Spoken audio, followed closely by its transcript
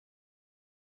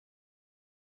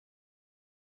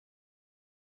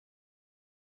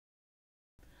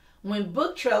When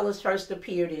book trailers first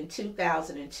appeared in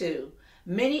 2002,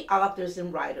 many authors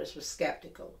and writers were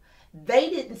skeptical. They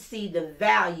didn't see the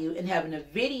value in having a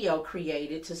video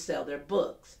created to sell their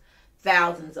books.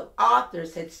 Thousands of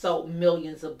authors had sold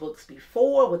millions of books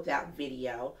before without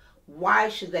video. Why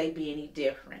should they be any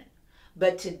different?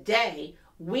 But today,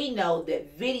 we know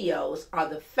that videos are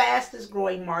the fastest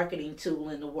growing marketing tool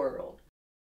in the world.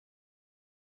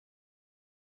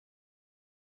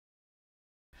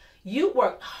 You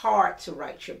worked hard to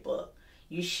write your book.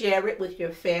 You share it with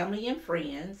your family and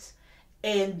friends,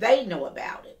 and they know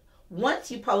about it.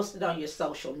 Once you post it on your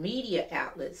social media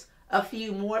outlets, a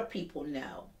few more people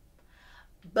know.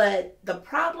 But the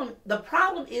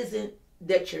problem isn't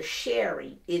that you're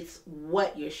sharing, it's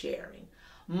what you're sharing.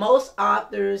 Most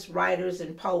authors, writers,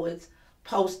 and poets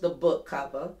post the book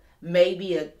cover,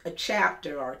 maybe a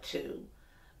chapter or two,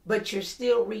 but you're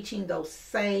still reaching those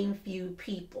same few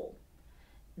people.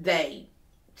 They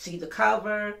see the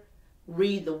cover,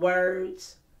 read the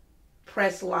words,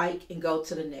 press like, and go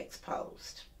to the next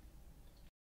post.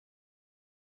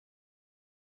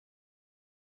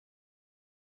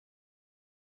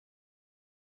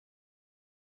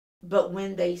 But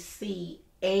when they see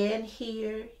and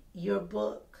hear your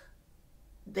book,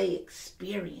 they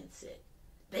experience it.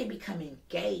 They become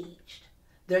engaged.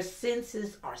 Their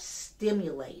senses are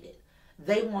stimulated.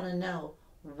 They want to know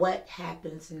what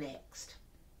happens next.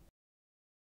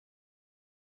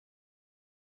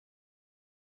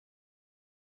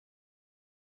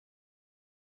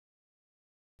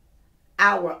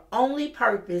 Our only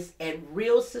purpose at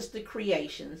Real Sister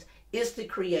Creations is to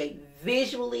create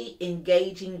visually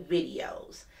engaging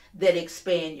videos that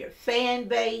expand your fan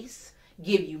base,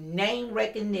 give you name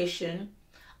recognition,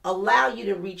 allow you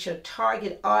to reach a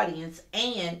target audience,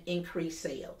 and increase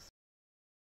sales.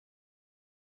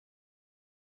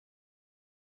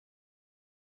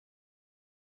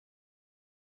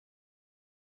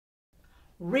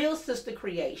 Real Sister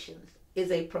Creations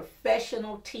is a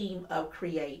professional team of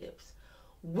creatives.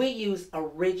 We use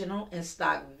original and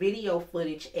stock video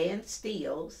footage and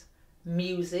stills,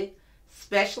 music,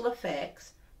 special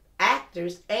effects,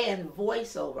 actors, and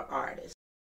voiceover artists.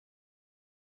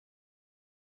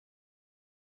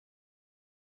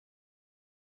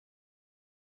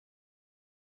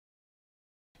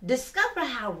 Discover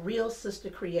how Real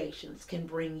Sister Creations can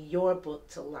bring your book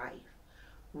to life.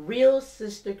 Real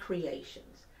Sister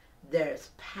Creations.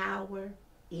 There's power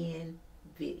in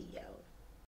video.